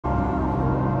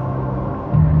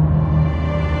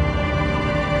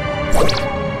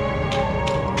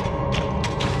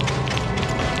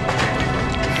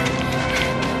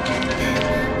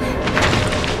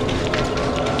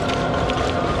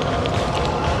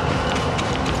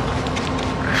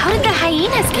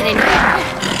hyenas get in here?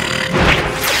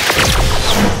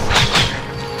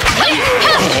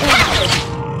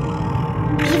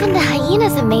 Even the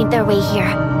hyenas have made their way here.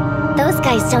 Those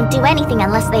guys don't do anything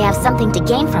unless they have something to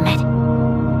gain from it.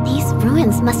 These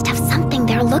ruins must have something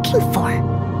they're looking for.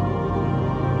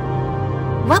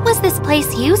 What was this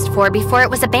place used for before it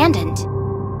was abandoned?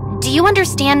 Do you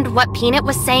understand what Peanut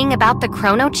was saying about the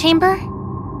Chrono Chamber?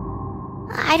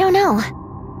 I don't know.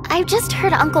 I've just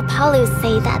heard Uncle Palu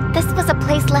say that this was a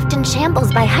place left in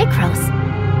shambles by Hycros.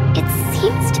 It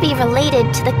seems to be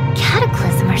related to the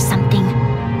Cataclysm or something.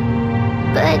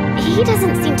 But he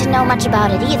doesn't seem to know much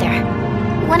about it either.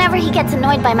 Whenever he gets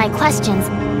annoyed by my questions,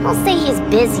 he'll say he's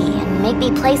busy and make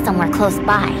me play somewhere close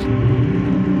by.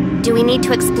 Do we need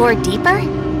to explore deeper?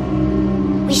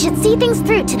 We should see things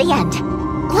through to the end.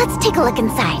 Let's take a look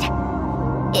inside.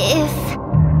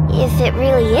 If it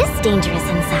really is dangerous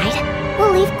inside,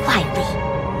 we'll leave quietly.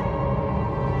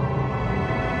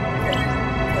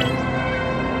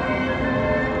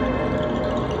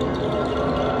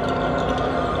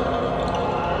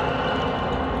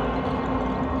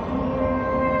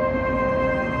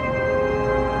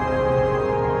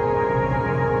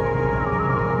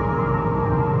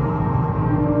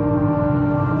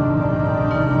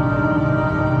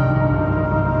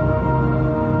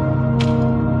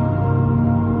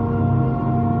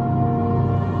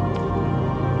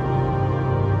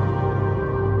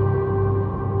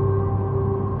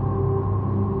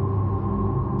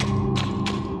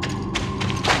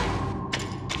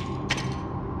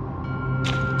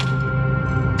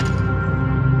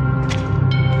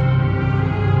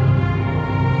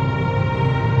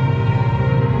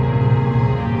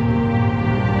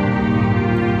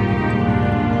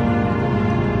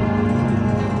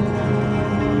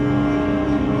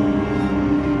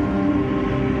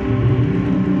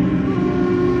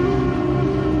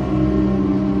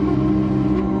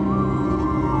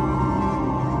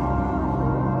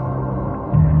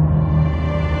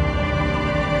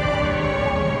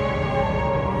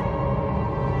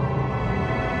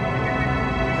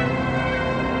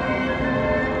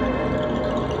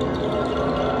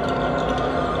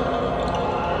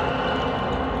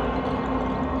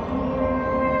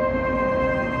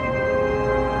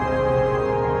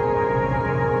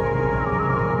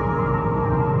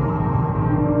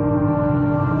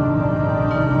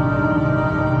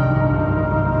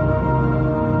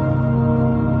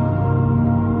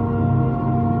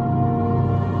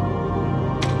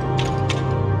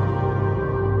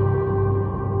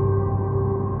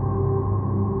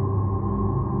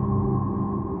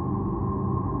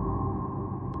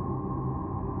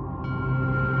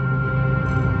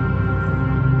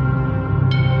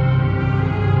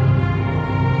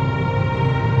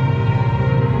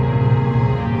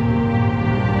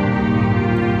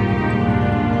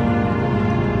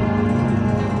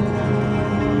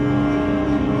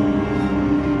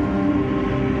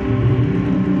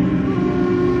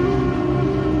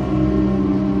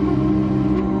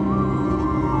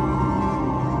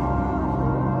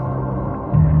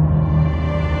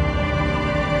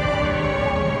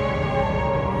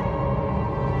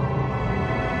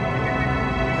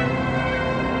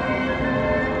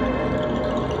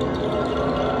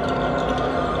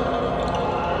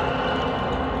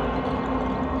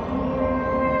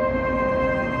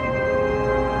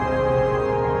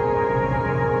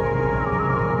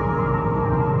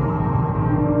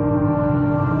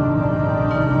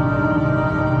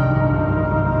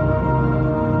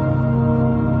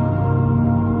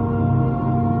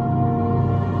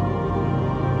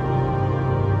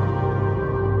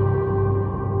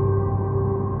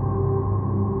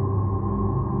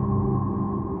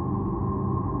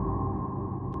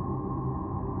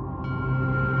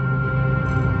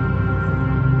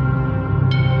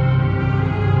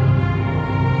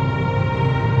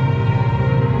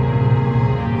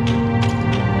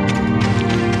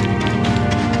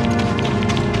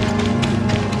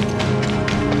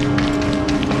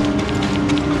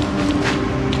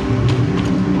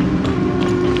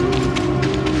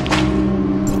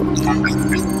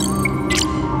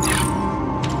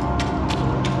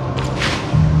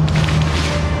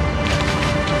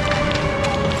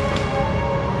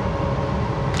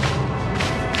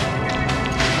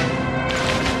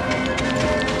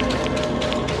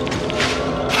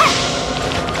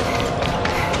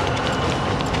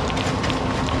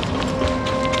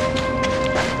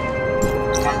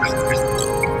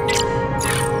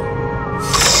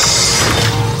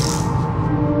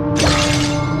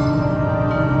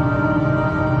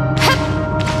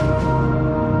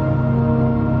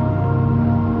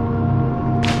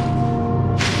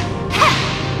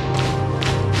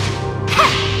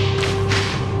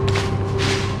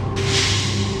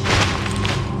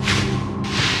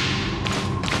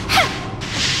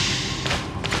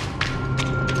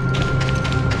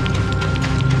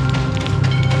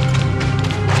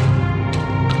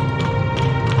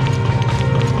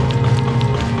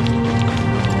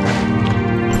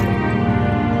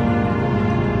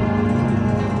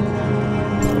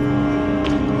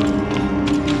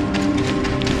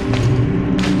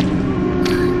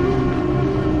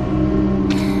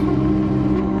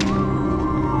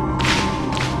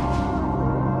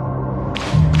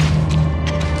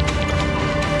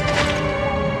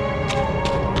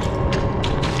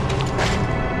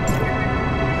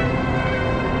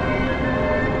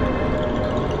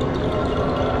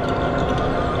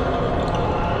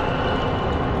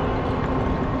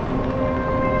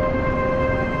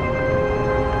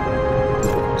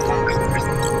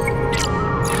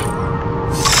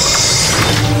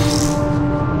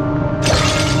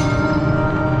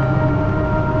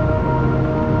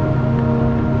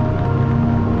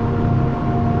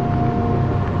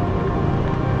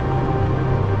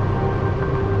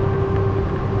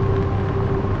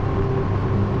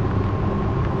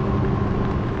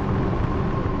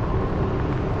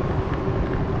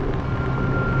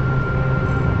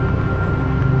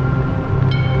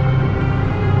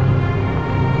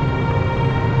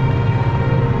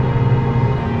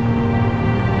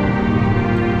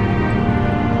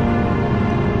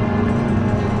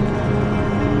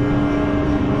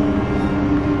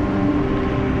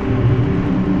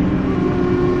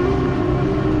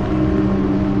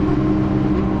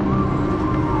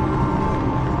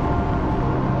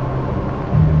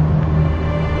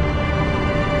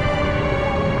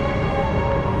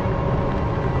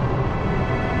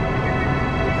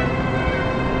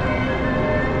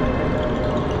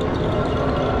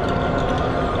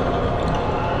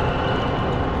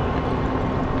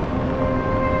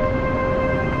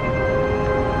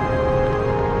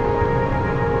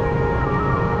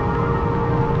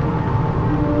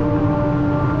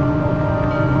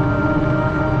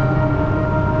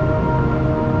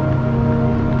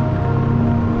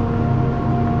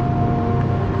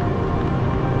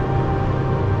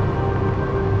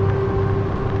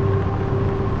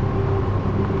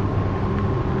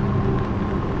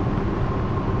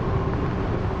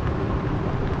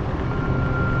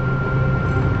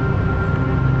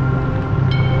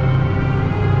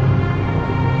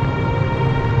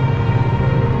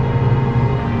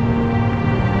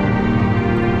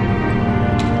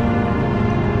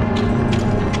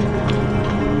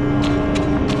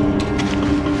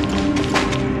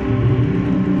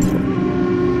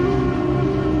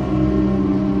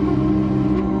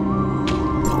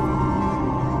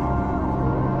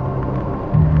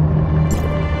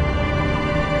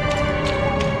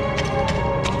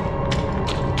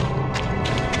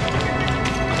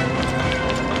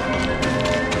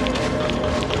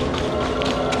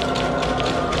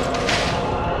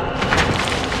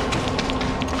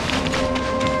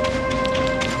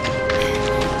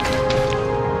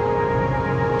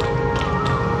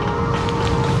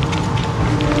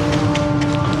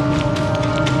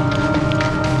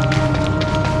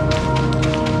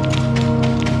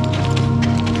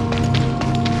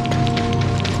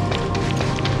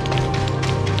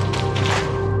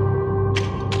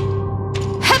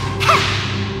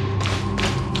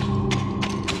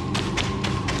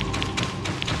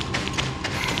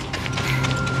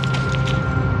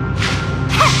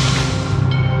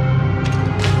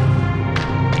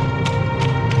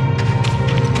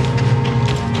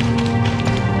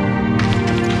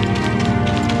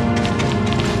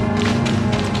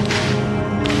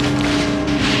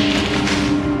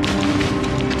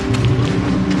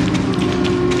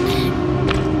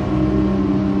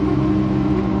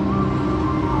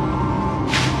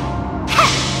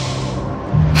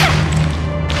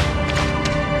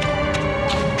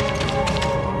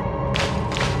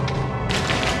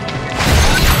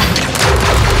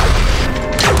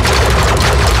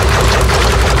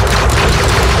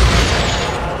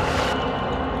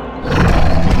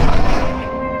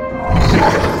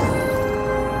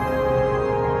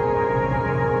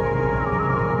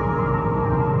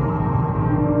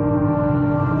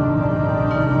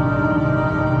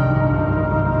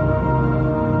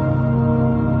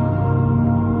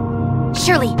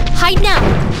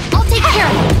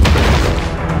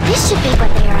 should be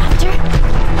what they are after.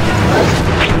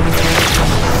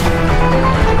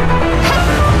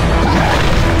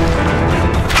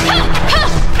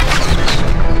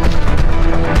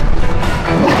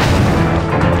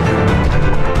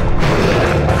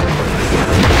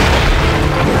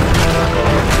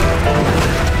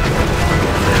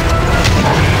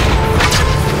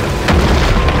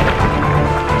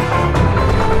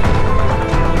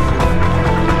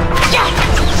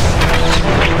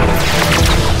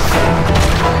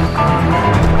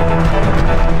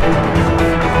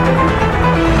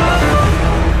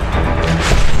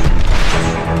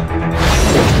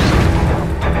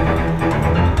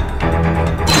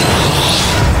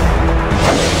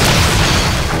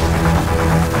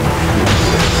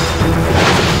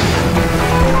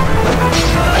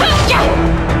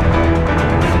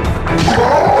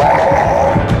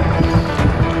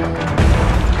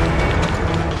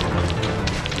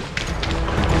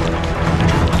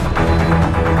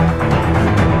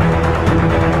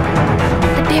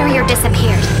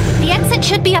 Disappeared. The exit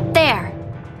should be up there.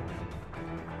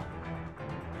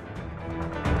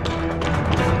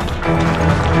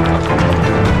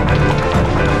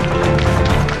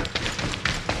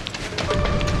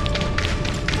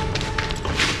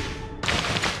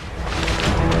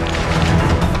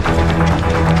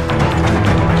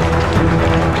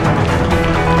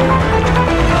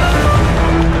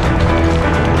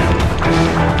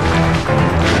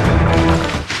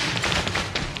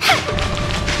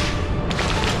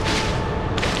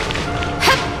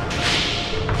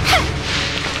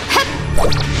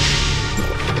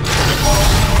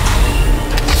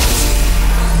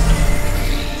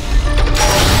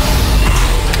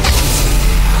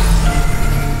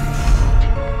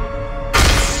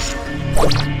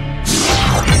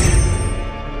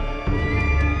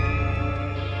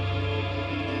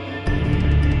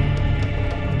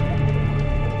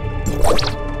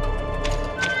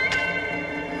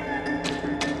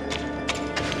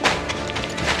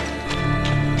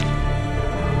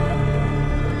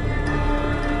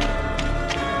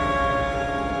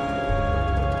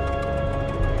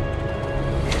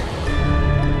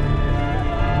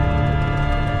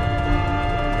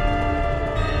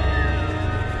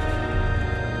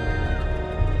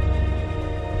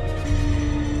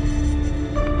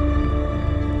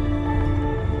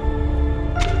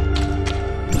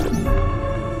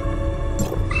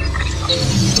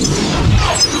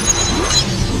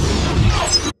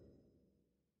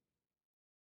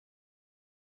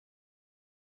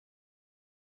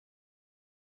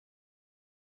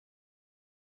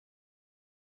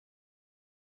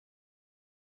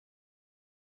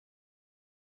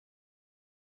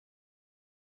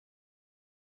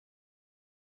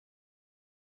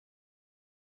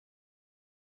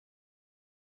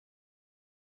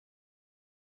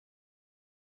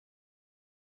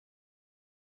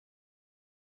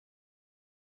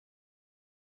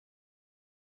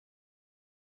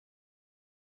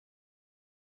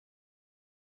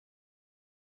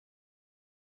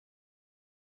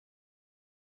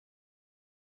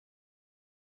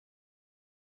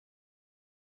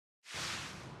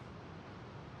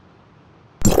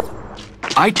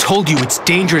 I told you it's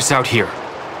dangerous out here.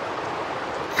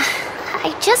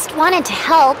 I just wanted to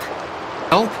help.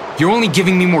 Help? You're only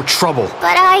giving me more trouble.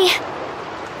 But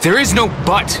There is no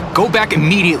but. Go back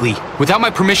immediately. Without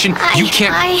my permission, you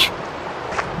can't—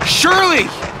 Shirley!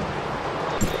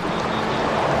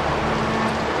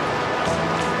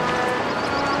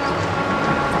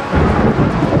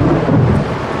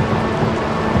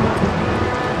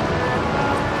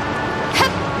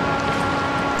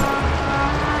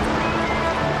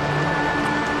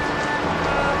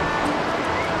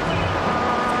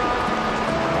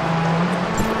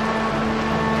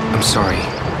 I'm sorry,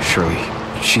 Shirley.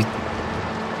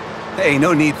 Hey,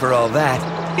 no need for all that.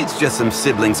 It's just some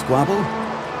sibling squabble.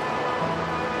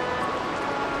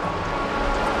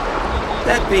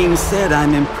 That being said,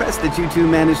 I'm impressed that you two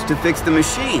managed to fix the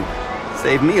machine.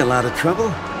 Saved me a lot of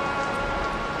trouble.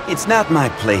 It's not my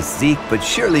place, Zeke, but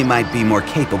Shirley might be more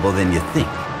capable than you think.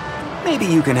 Maybe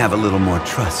you can have a little more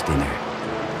trust in her.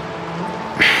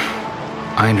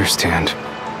 I understand.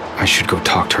 I should go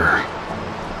talk to her.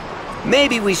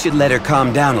 Maybe we should let her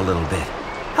calm down a little bit.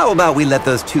 How about we let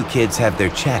those two kids have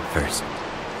their chat first?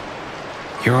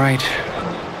 You're right.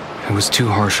 I was too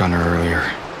harsh on her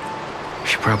earlier.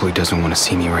 She probably doesn't want to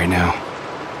see me right now.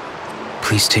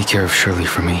 Please take care of Shirley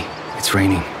for me. It's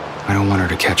raining. I don't want her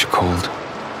to catch a cold.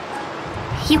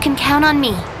 You can count on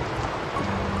me.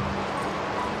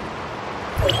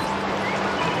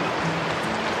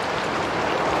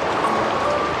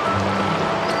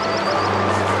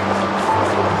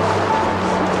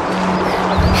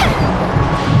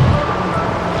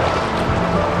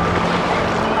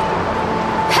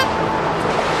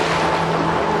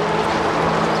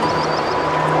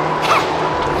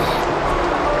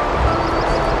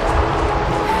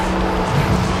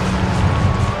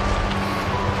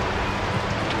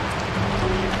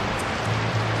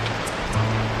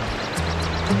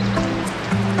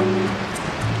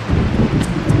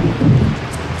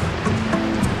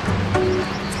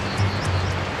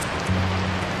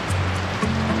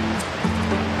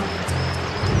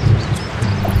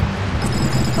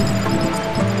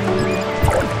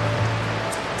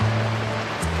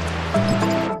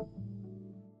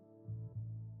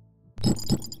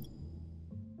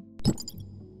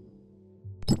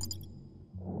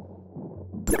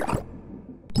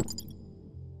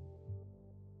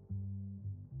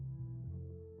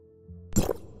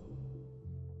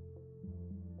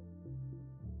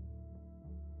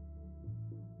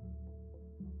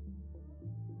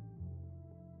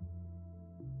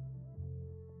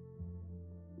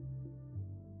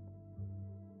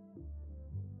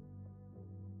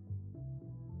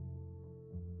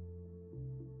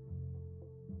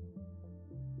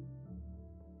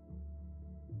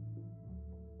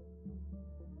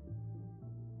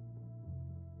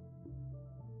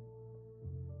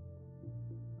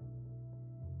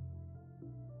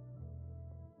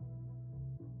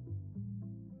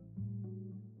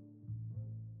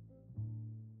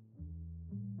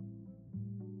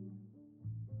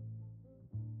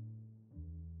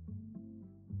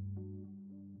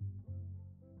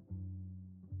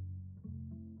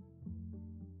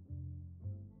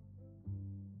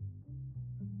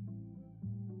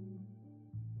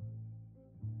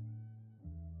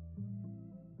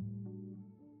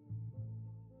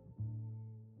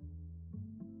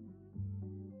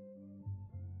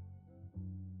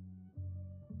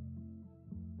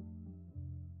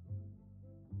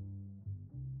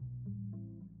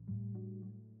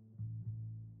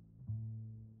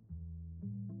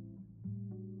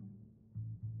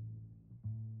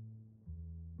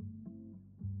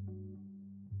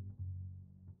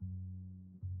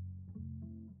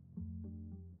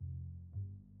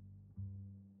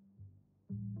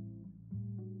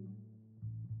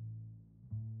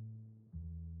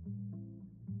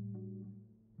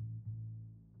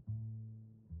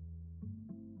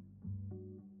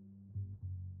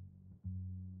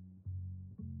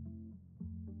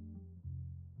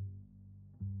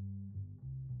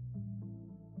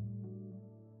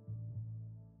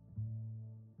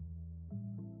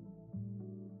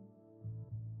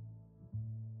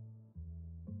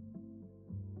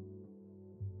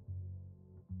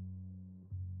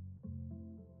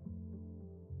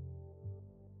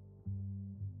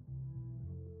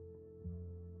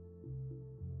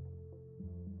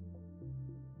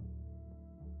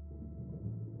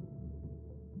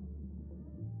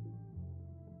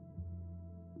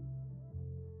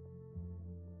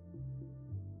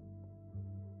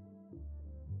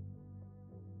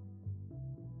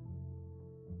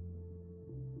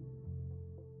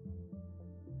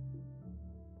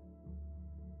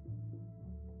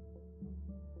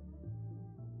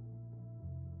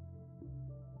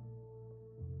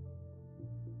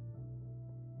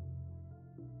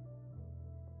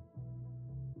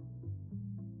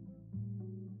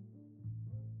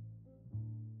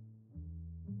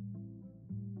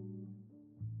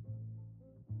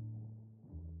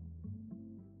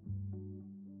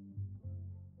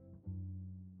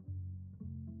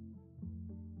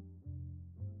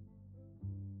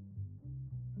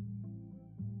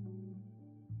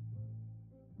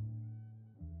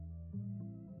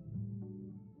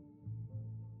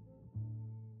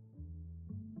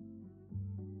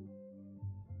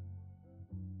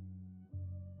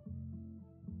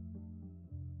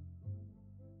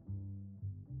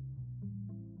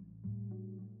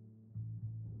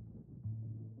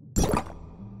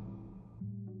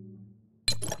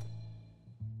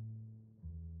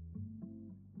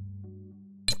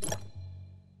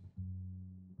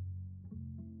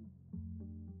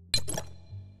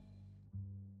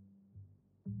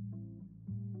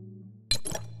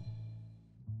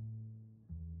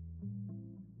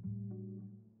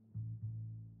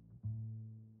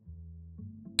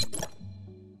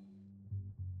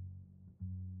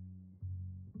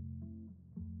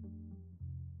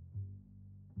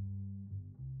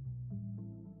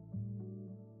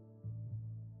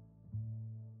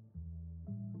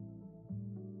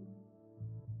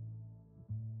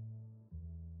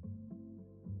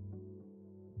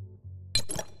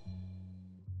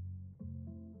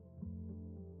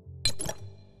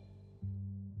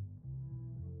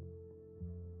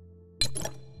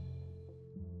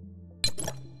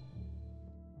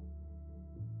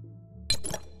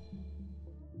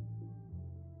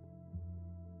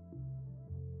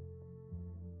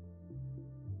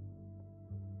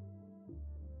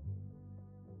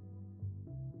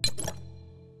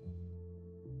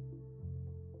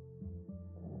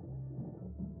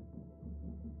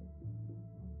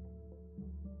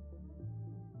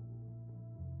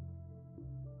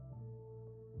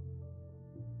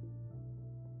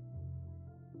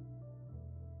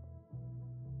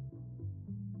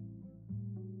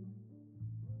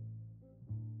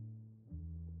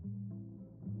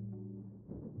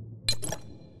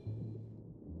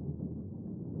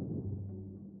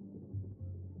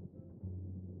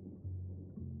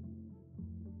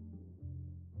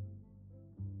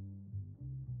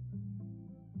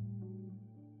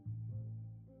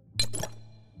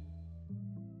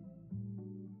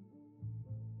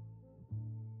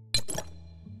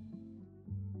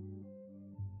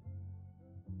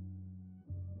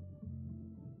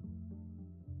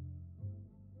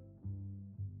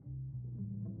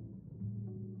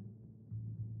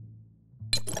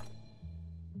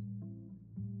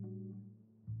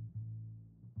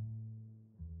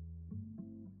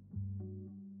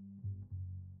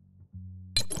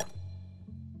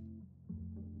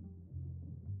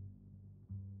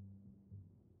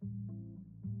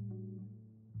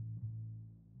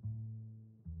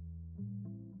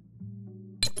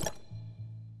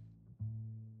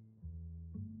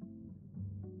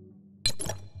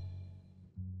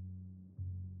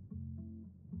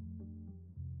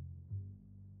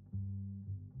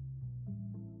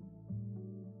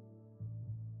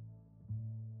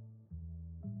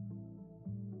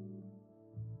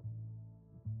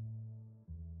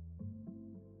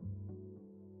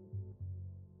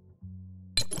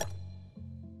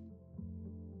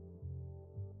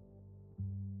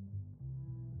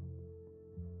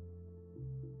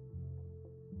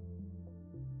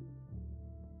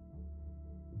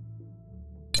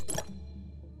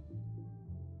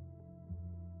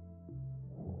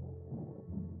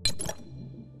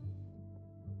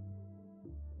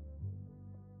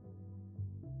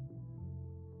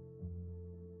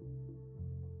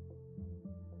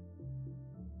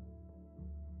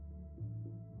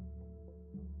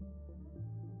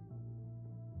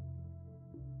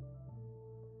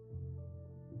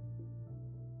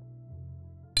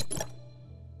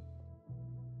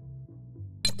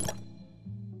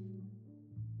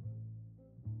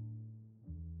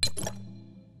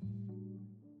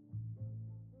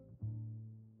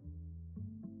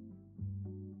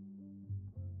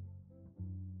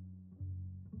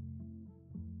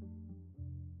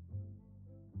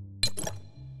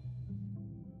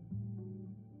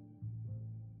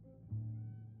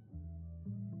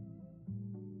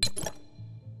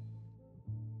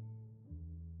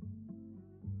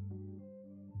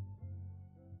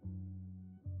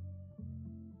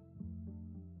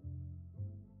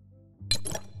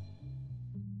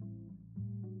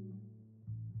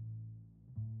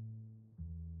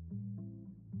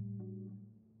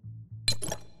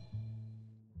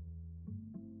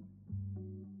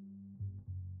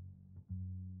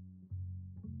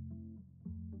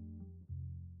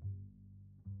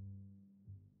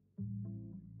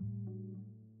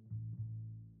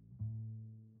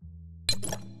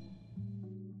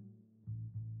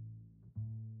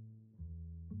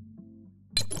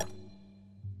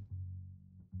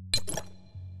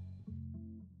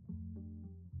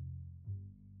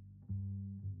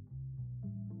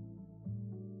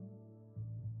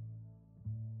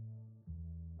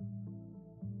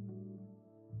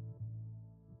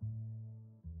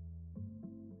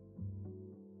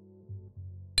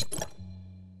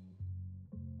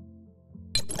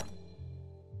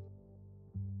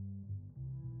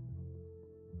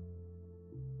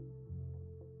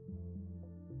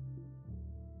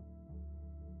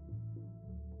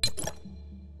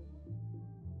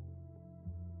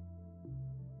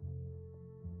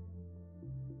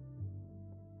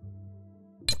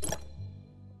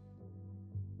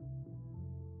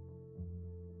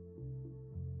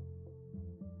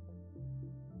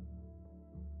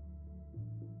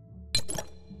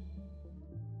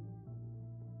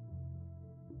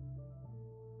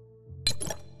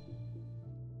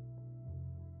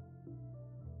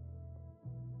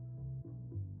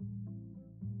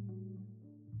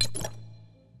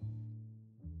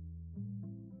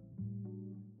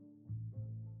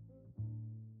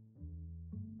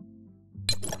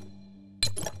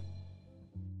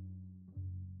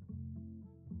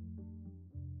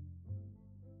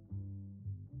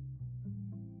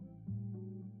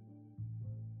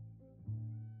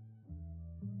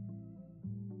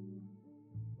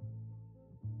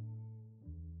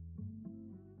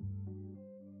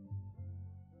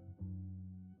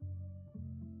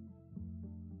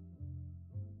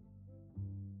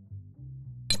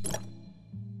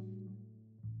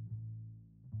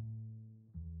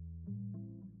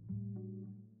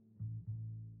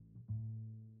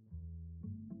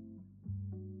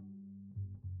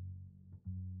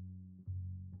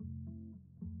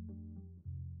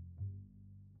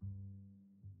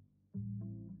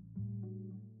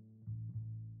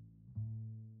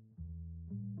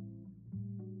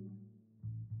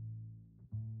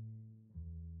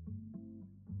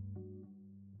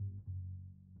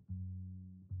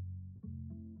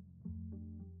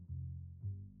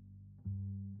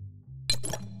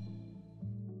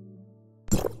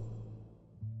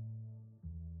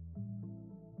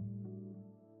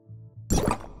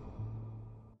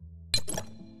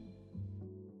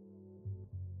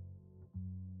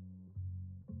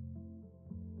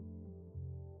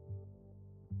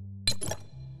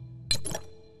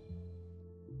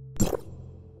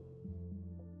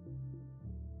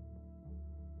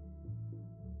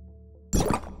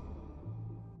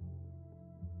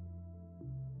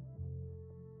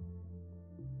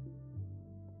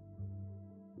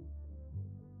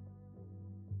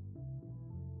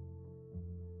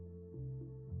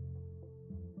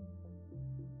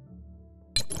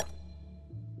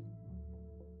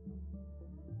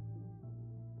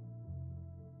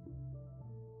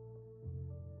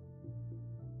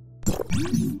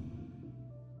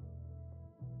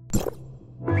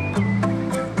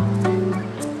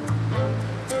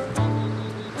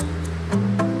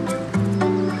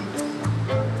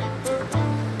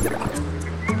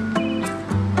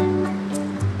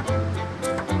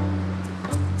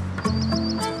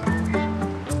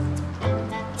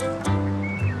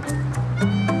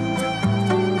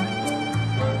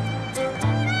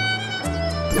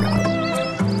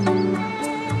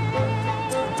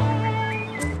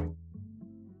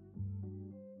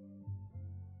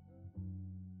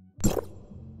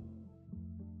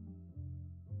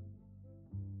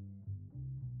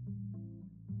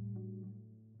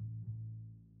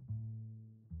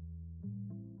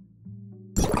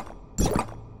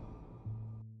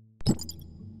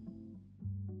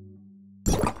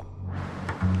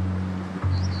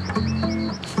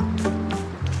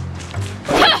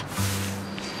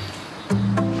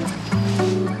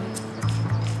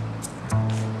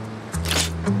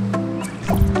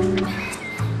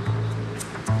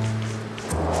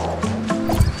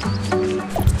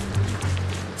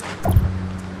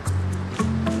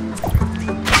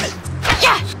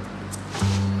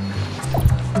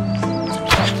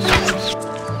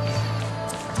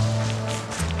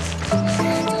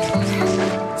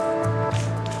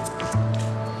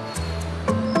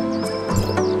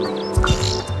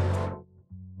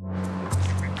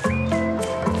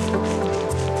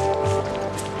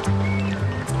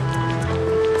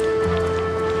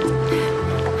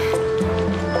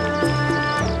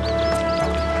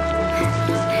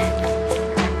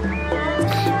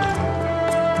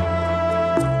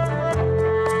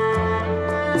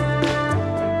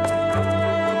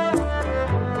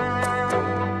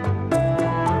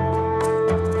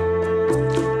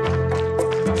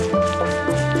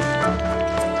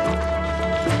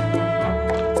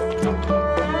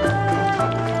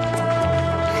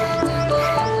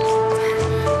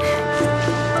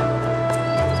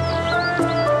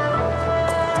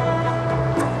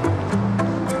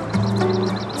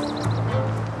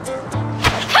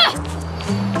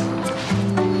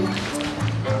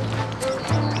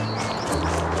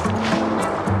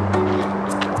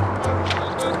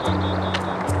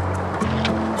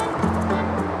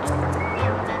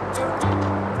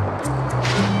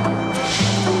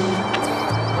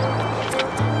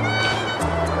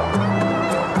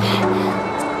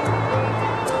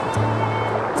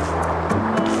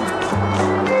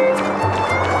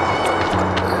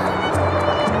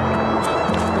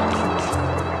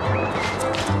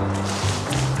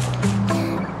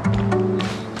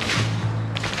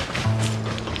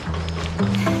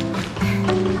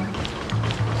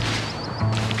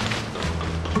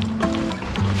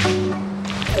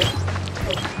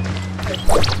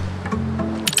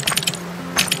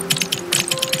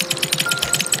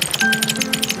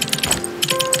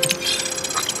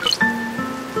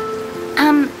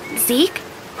 Zeke?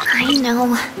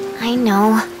 I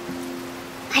know.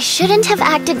 I shouldn't have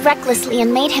acted recklessly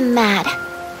and made him mad.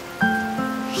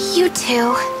 You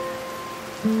too.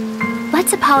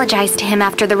 Let's apologize to him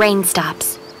after the rain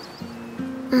stops.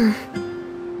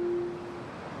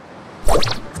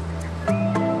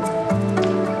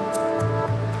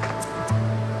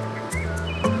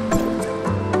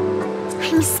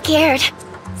 I'm scared.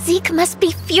 Zeke must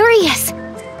be furious.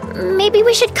 Maybe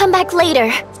we should come back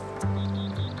later.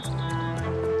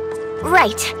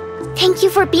 Right. Thank you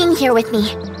for being here with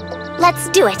me. Let's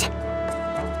do it.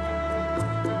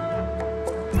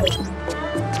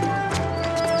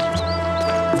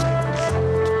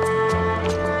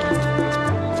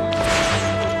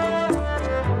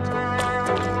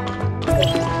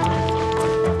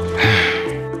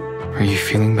 Are you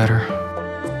feeling better?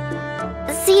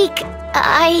 Zeke,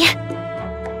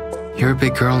 You're a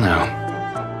big girl now.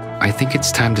 I think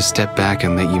it's time to step back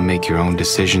and let you make your own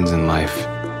decisions in life.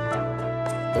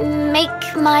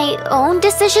 Make my own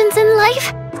decisions in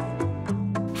life?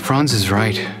 Franz is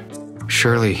right.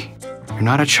 Shirley, you're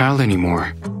not a child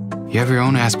anymore. You have your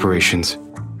own aspirations.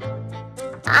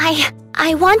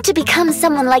 I want to become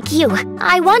someone like you.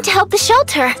 I want to help the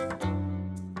shelter.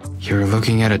 You're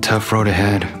looking at a tough road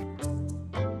ahead.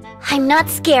 I'm not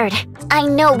scared. I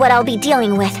know what I'll be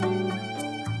dealing with.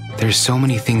 There's so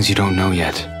many things you don't know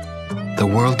yet. The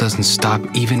world doesn't stop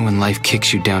even when life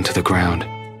kicks you down to the ground.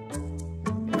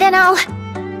 Then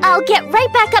I'll get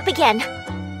right back up again.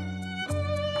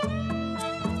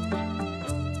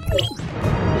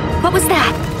 What was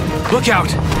that? Look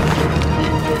out!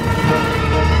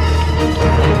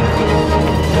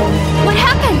 What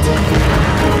happened?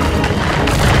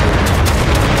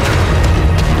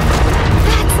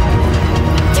 That's...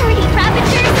 dirty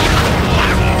Ravagers!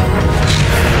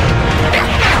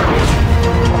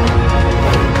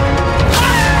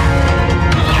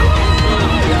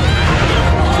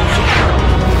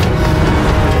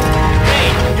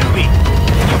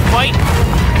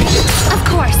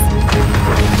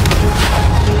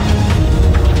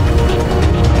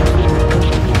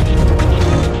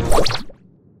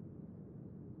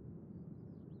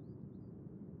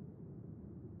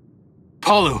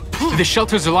 Palu, did the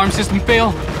shelter's alarm system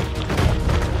fail?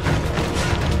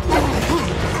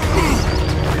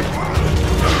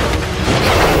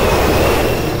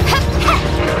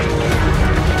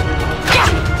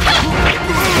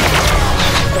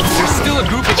 There's still a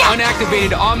group of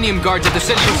unactivated Omnium guards at the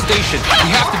central station. We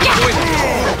have to deploy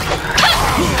them.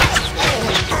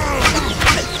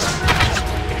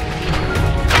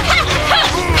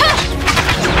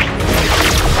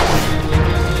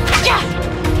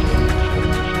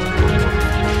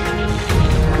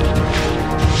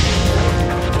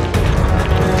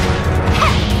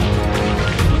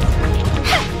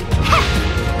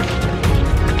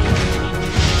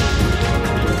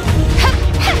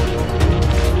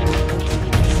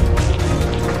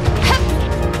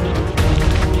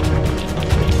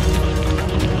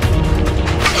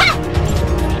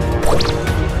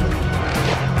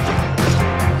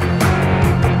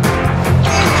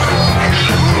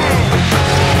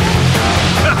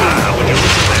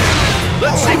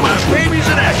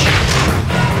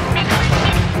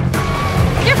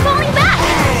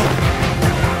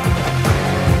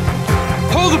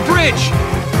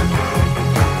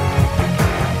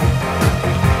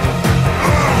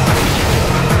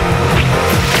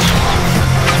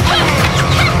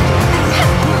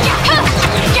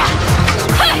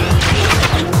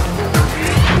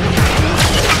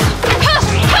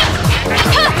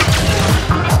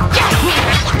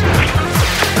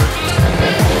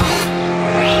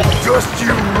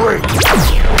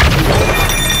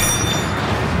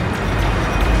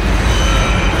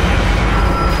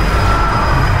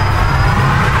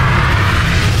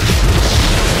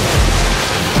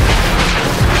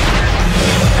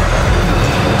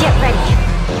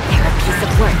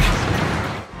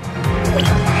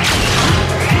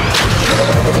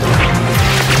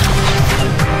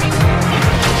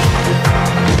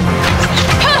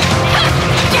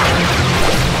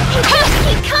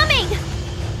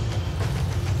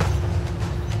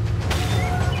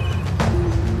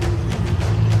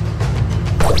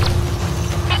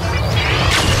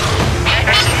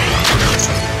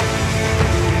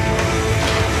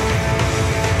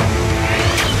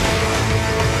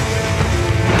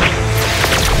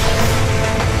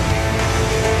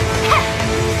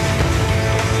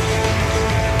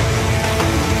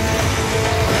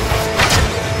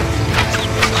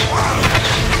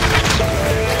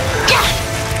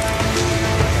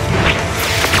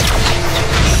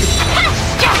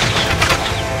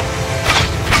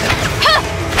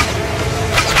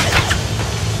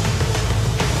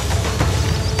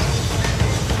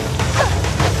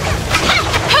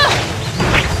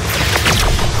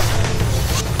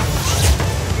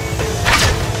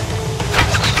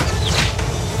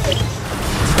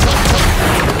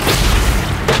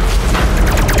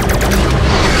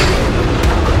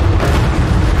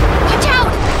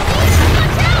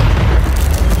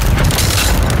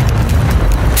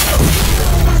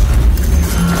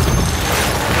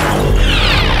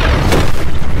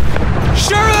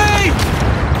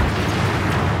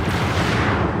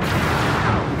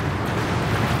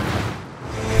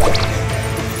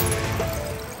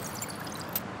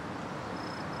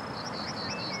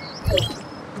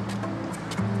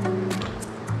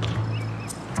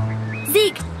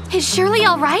 Zeke, is Shirley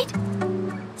all right?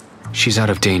 She's out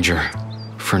of danger.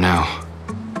 For now.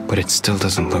 But it still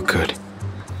doesn't look good.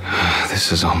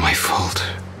 This is all my fault.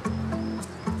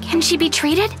 Can she be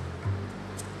treated?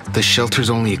 The shelter's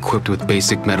only equipped with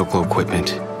basic medical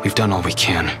equipment. We've done all we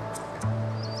can.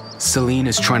 Celine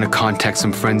is trying to contact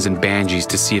some friends in Banjis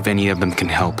to see if any of them can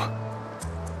help.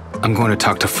 I'm going to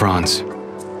talk to Franz.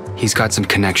 He's got some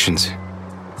connections.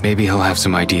 Maybe he'll have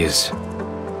some ideas.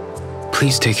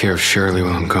 Please take care of Shirley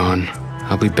while I'm gone.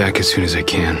 I'll be back as soon as I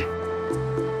can.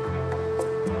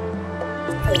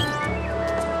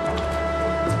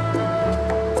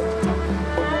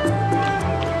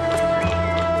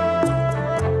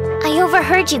 I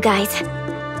overheard you guys.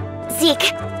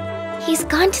 Zeke, he's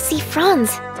gone to see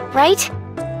Franz, right?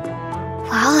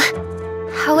 Well,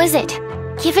 how is it?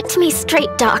 Give it to me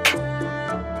straight, Doc.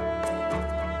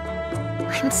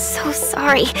 I'm so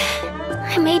sorry.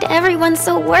 I made everyone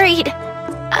so worried.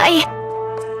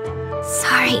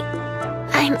 Sorry.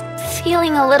 I'm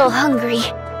feeling a little hungry.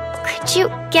 Could you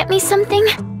get me something?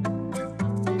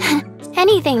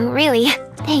 Anything, really.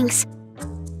 Thanks.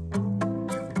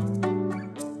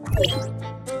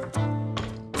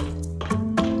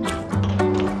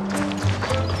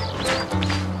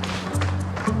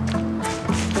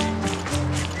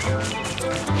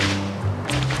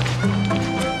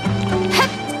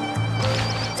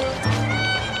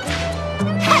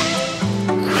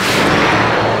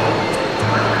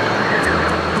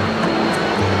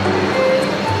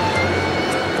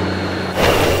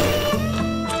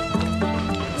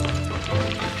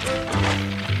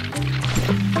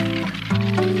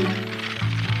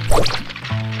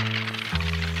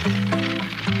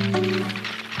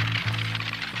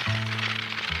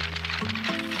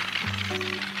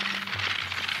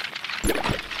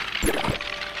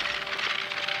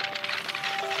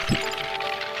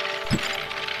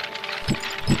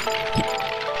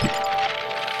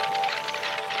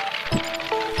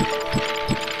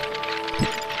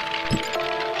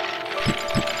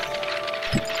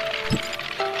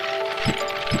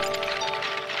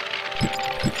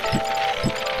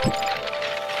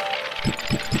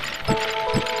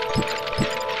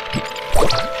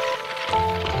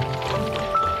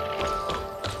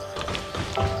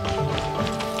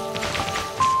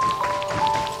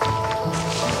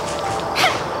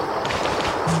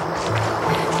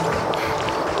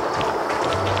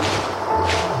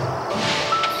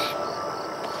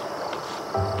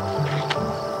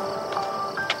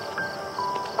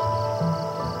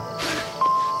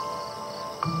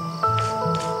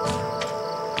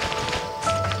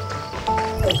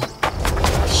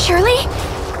 Shirley?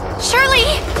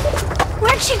 Shirley!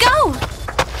 Where'd she go?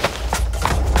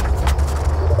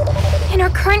 In her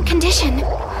current condition,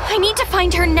 I need to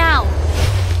find her now.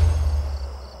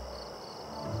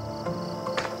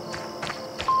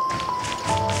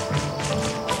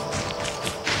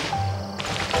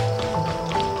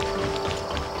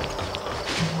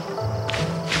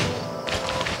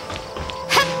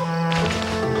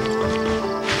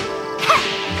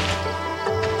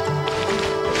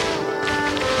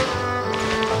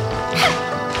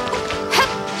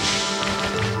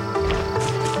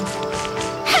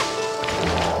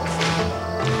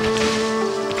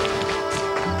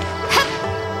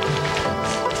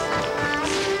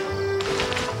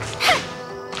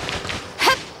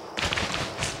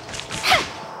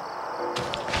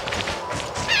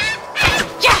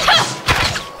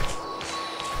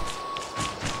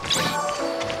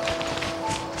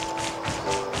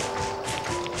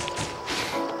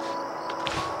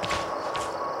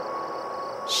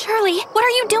 Shirley, what are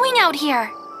you doing out here?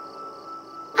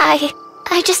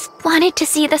 I just wanted to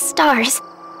see the stars.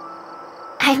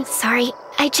 I'm sorry.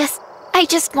 I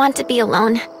just want to be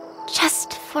alone.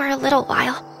 Just for a little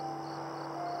while.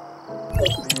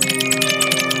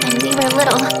 When we were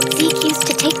little, Zeke used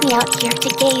to take me out here to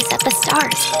gaze at the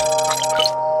stars.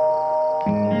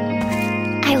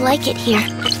 I like it here.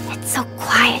 It's so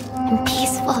quiet and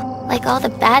peaceful, like all the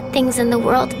bad things in the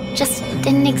world just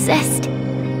didn't exist.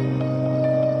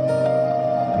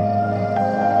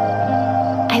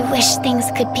 I wish things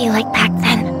could be like back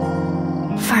then.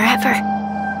 Forever.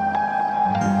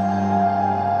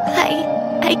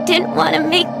 I didn't want to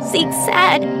make Zeke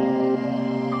sad.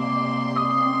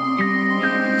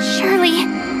 Shirley,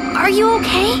 are you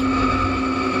okay?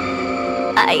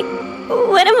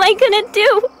 What am I gonna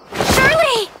do?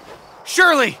 Shirley!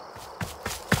 Shirley!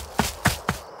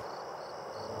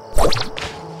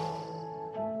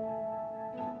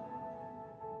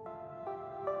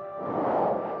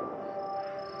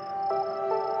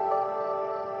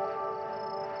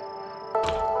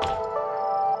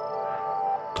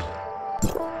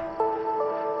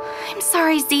 I'm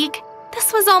sorry, Zeke.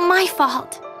 This was all my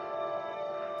fault.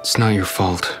 It's not your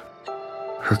fault.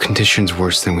 Her condition's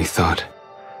worse than we thought.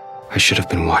 I should have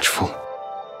been watchful.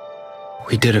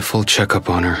 We did a full checkup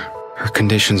on her. Her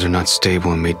conditions are not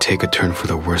stable and may take a turn for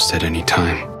the worst at any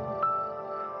time.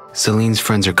 Celine's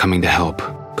friends are coming to help,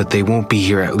 but they won't be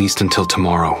here at least until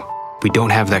tomorrow. We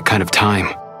don't have that kind of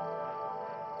time.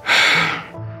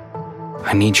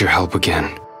 I need your help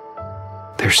again.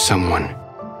 There's someone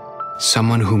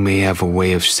who may have a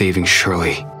way of saving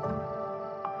Shirley.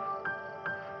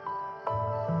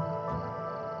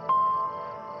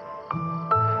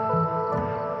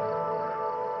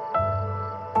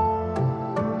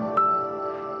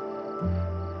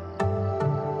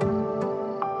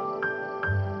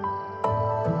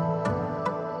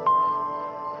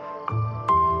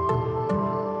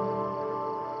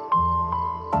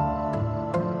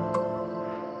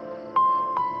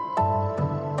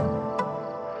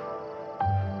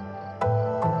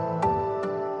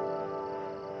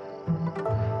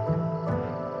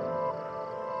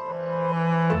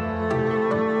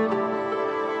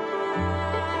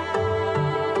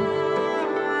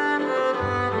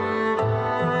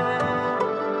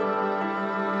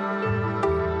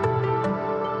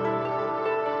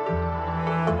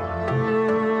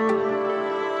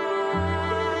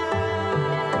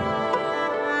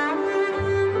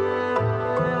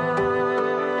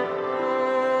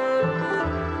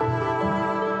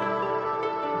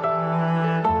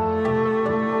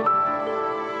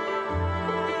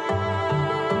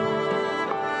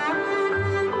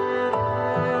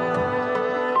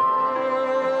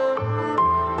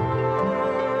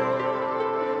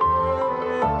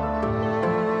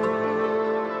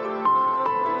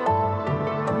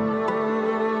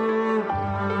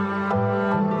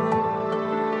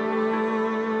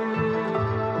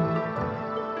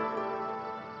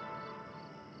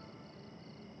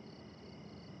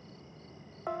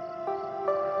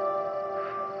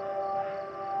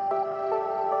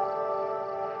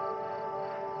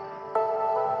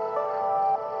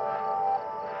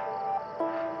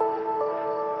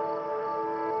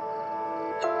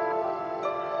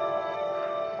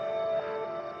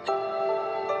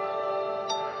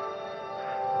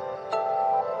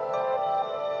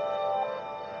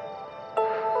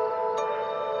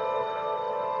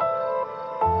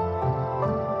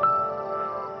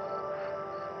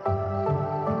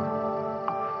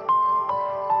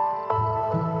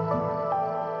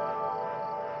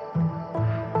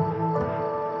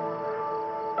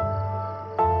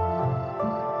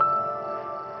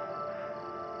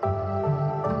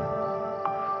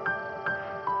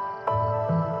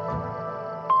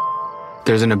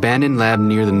 There's an abandoned lab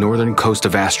near the northern coast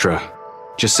of Astra.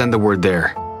 Just send the word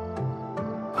there.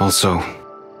 Also,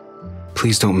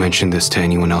 please don't mention this to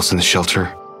anyone else in the shelter.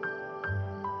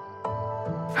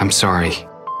 I'm sorry.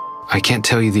 I can't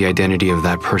tell you the identity of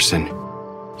that person.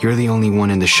 You're the only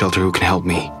one in the shelter who can help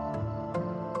me.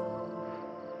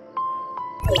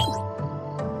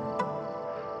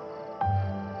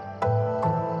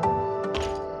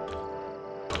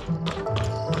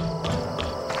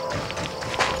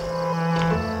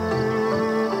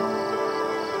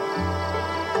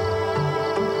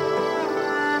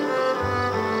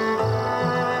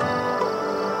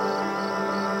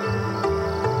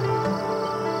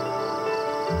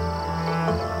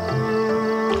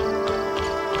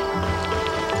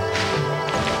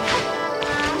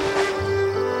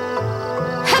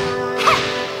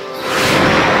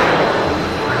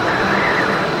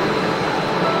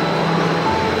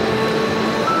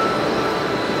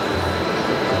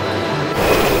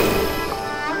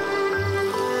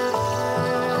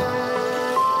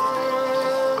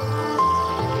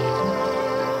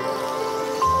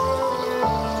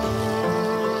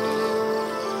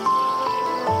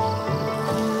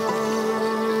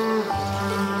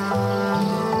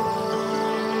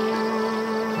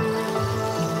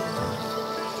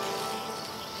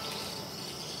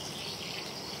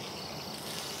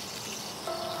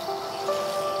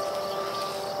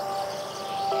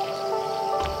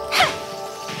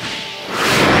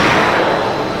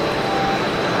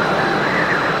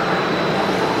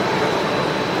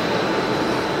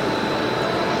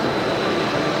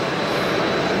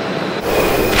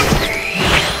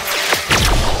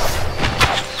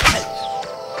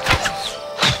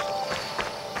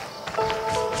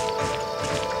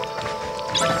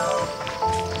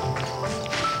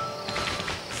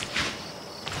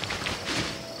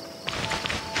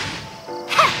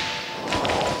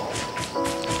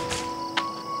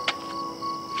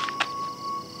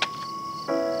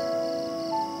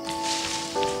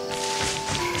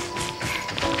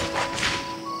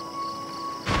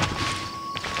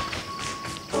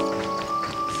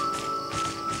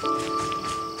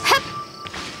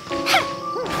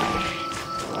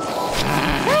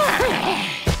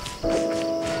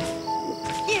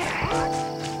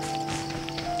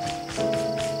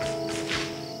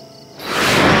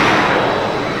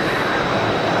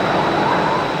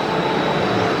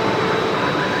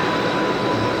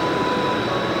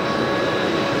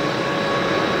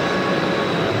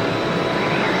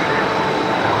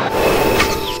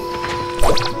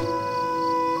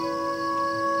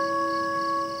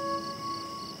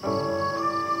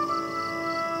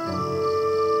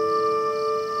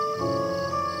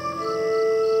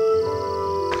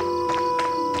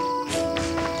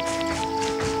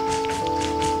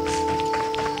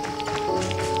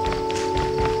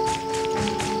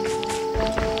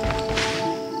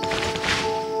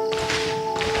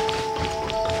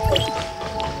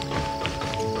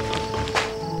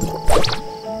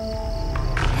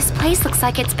 This looks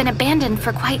like it's been abandoned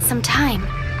for quite some time.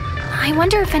 I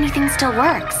wonder if anything still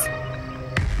works.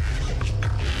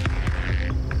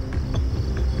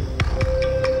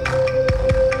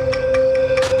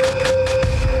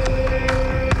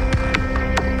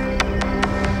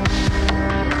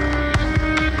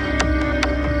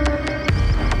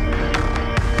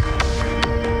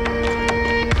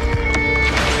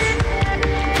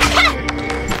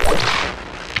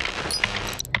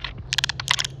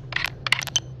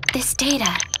 This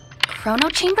data. Chrono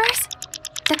chambers?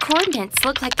 The coordinates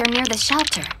look like they're near the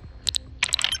shelter.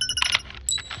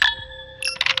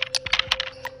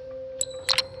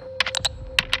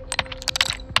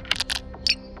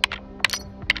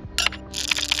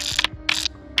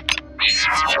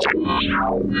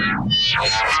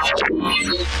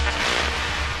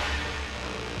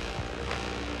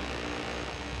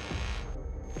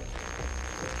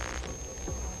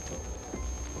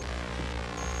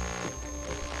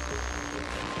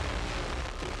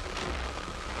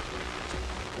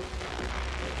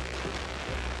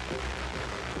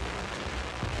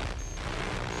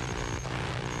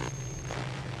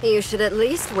 You should at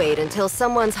least wait until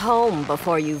someone's home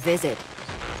before you visit.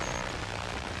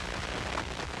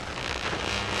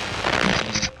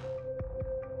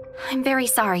 I'm very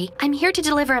sorry. I'm here to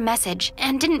deliver a message,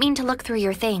 and didn't mean to look through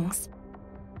your things.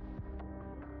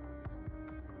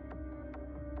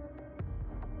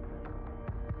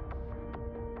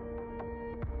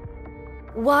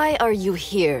 Why are you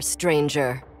here,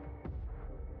 stranger?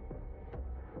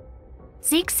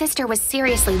 Zeke's sister was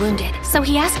seriously wounded, so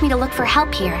he asked me to look for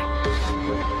help here.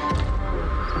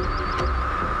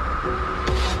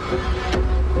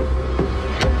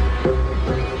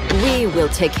 We will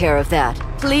take care of that.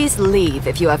 Please leave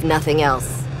if you have nothing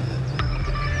else.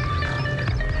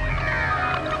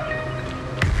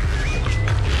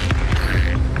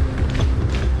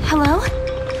 Hello?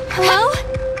 Hello?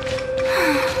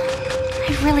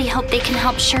 I really hope they can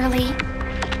help Shirley.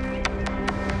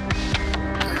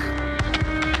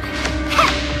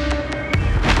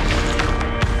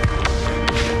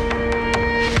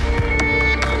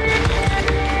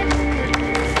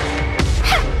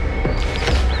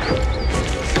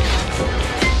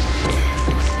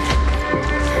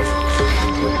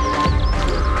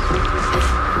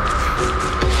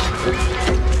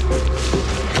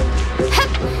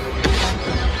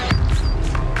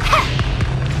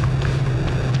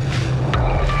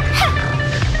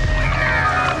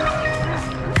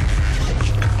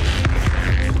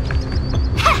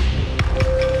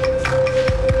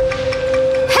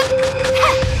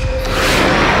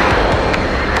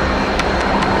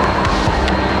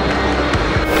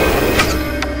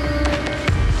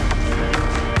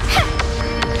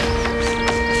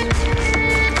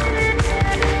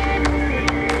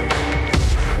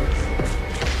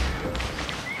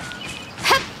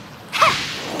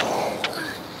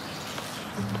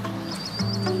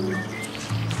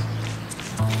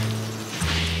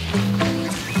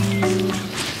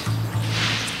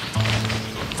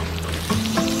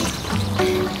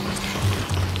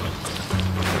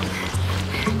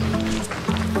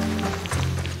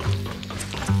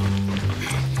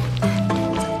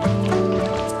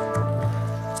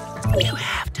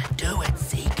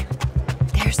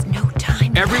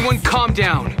 Everyone calm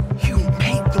down. You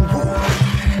made the rules.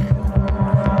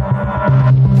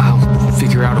 I'll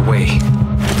figure out a way.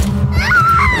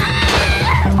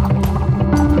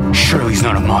 Shirley's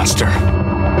not a monster.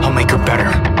 I'll make her better.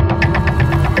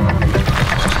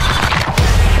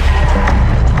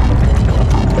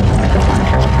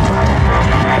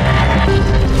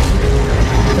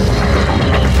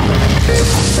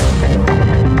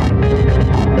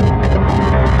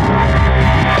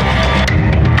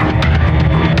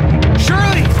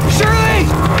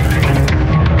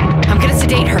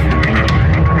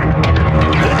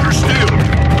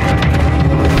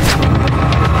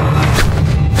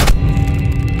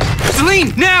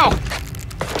 Now!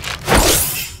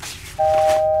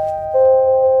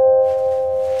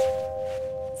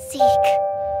 Zeke.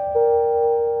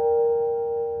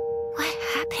 What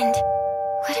happened?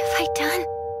 What have I done?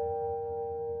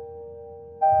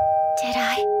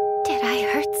 Did I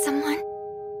hurt someone?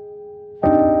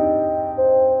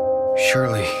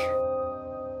 Shirley.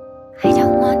 I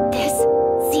don't want this.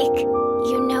 Zeke,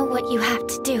 you know what you have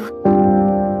to do.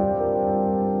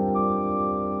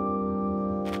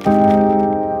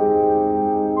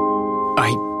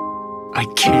 I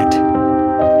can't.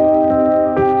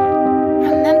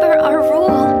 Remember our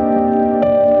rule.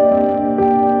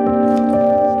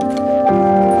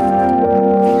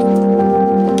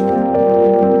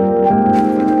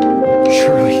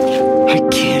 Shirley, I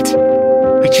can't.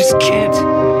 I just can't.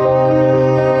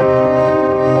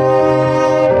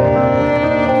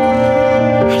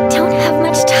 I don't have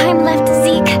much time left,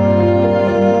 Zeke.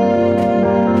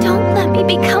 Don't let me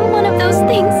become one of those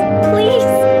things, please.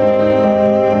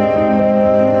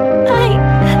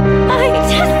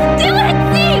 Just do it,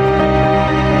 Zeke!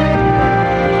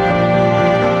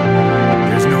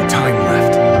 There's no time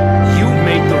left. You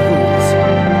made the rules.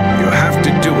 You have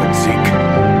to do it, Zeke.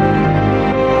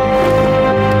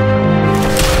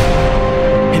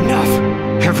 Enough.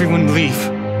 Everyone leave.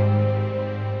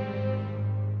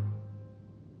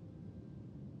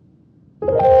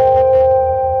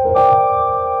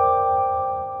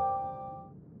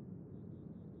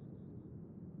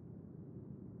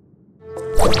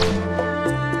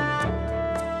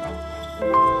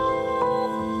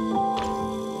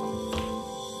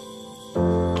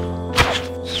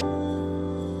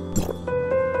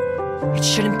 It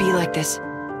shouldn't be like this.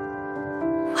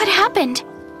 What happened?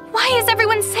 Why is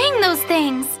everyone saying those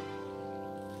things?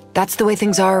 That's the way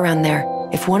things are around there.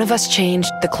 If one of us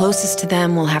changed, the closest to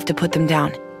them will have to put them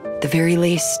down. At the very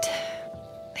least,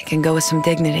 they can go with some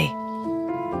dignity.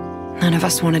 None of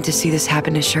us wanted to see this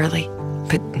happen to Shirley.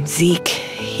 But Zeke,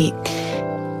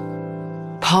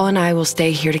 Paul and I will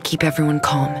stay here to keep everyone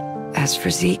calm. As for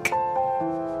Zeke...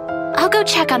 I'll go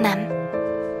check on them.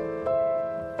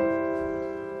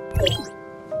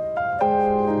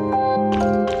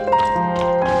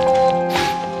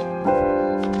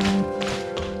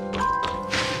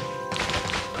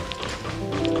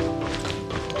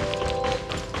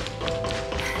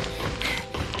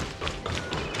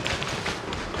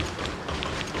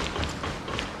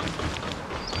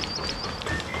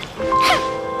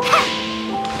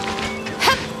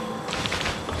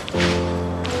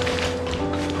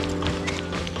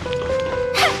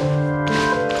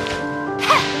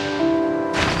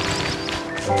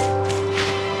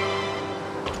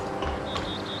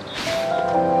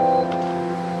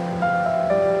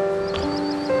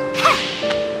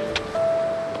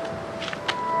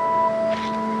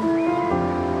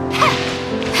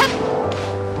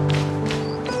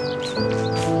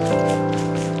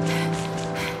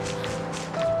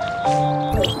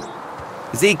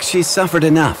 Zeke, she's suffered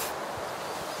enough.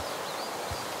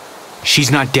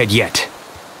 She's not dead yet.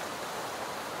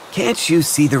 Can't you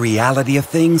see the reality of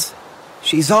things?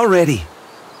 She's already...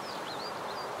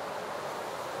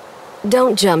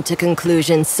 Don't jump to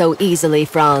conclusions so easily,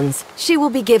 Franz. She will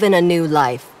be given a new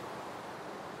life.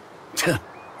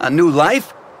 A new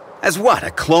life? As what,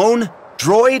 a clone?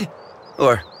 Droid?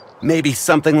 Or maybe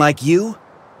something like you?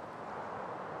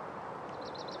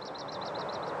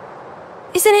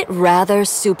 Isn't it rather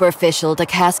superficial to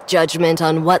cast judgment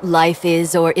on what life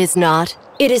is or is not?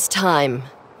 It is time.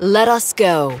 Let us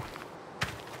go.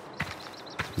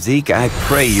 Zeke, I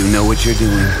pray you know what you're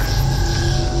doing.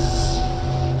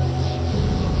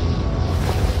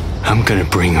 I'm gonna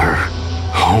bring her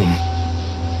home.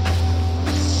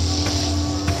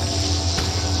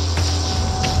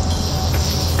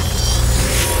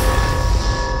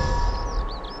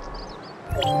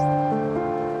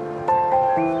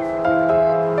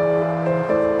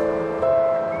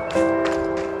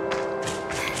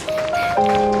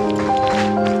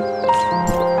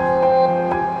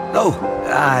 Oh,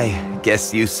 I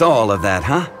guess you saw all of that,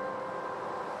 huh?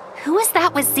 Who is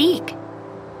that with Zeke?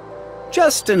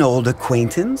 Just an old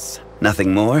acquaintance,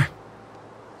 nothing more.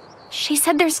 She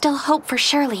said there's still hope for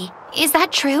Shirley. Is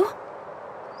that true?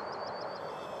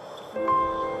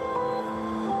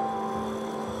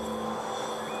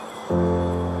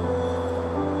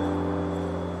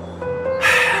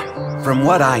 From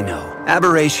what I know,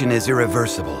 aberration is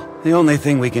irreversible. The only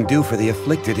thing we can do for the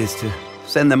afflicted is to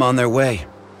send them on their way,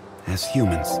 as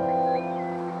humans.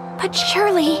 But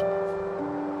Shirley...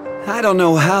 I don't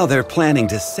know how they're planning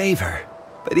to save her,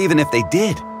 but even if they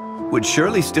did, would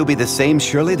Shirley still be the same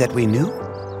Shirley that we knew?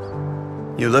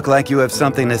 You look like you have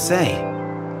something to say.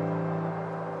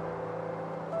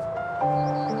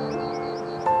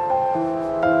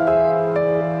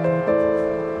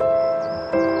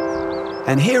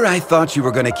 And here I thought you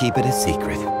were going to keep it a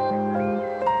secret.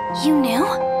 You knew?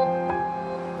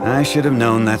 I should have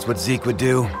known that's what Zeke would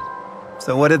do.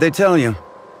 So what did they tell you?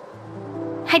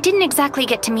 I didn't exactly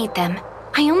get to meet them.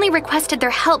 I only requested their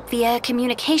help via a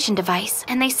communication device,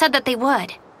 and they said that they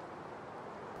would.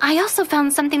 I also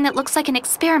found something that looks like an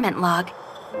experiment log.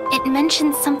 It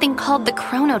mentions something called the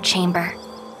Chrono Chamber.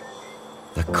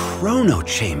 The Chrono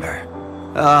Chamber?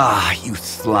 Ah, you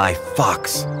sly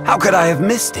fox. How could I have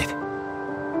missed it?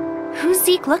 Who's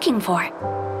Zeke looking for?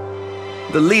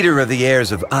 The leader of the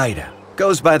heirs of Ida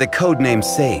goes by the codename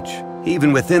Sage.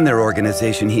 Even within their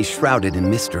organization, he's shrouded in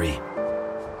mystery.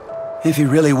 If he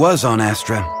really was on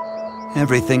Astra,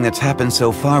 everything that's happened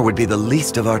so far would be the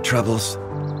least of our troubles.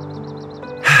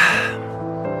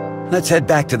 Let's head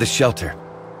back to the shelter.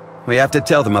 We have to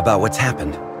tell them about what's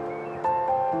happened.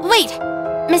 Wait!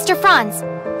 Mr. Franz,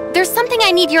 there's something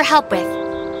I need your help with.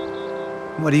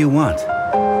 What do you want?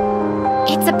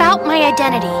 It's about my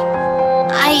identity.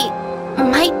 I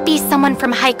might be someone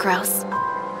from Hykros.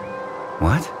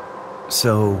 What?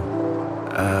 So,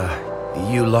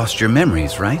 you lost your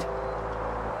memories, right?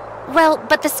 Well,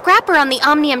 but the scrapper on the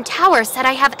Omnium Tower said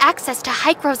I have access to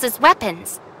Hykros'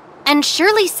 weapons. And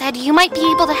Shirley said you might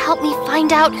be able to help me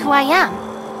find out who I am.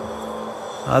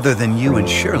 Other than you and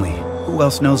Shirley, who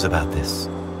else knows about this?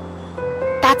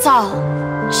 That's all.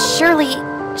 Shirley,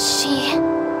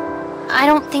 I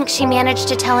don't think she managed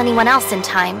to tell anyone else in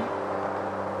time.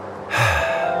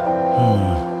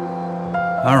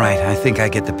 All right, I think I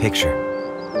get the picture.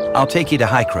 I'll take you to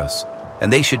Hykros,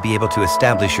 and they should be able to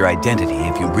establish your identity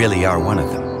if you really are one of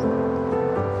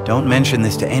them. Don't mention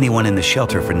this to anyone in the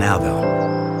shelter for now, though.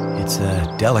 It's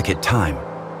a delicate time,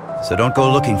 so don't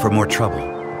go looking for more trouble.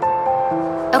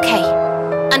 Okay,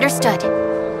 understood.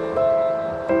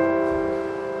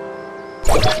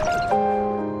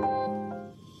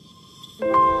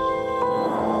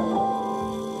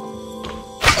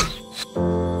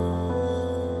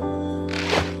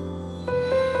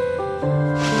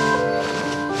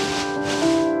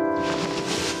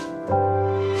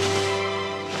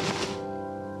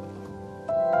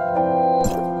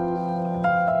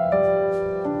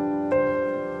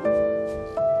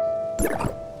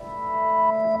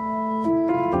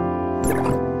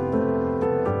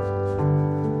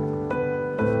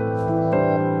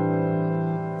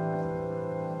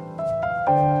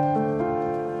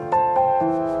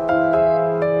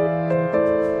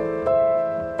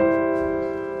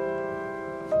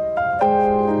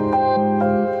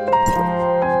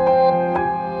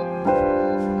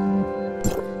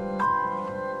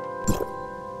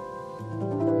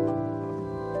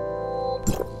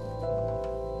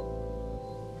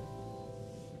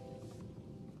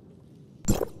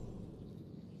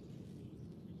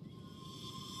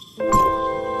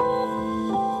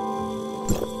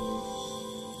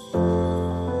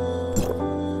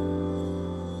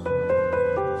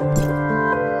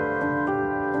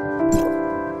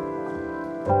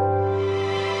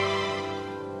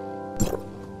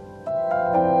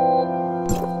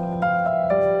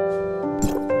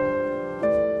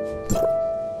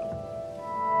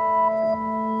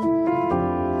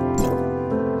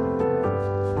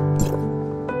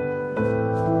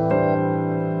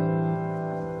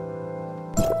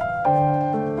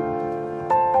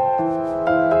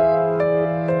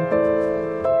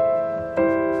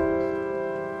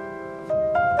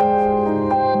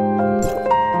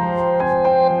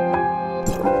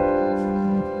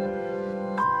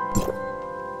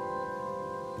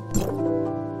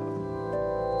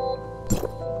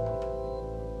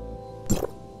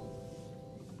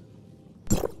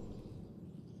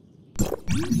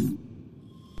 you.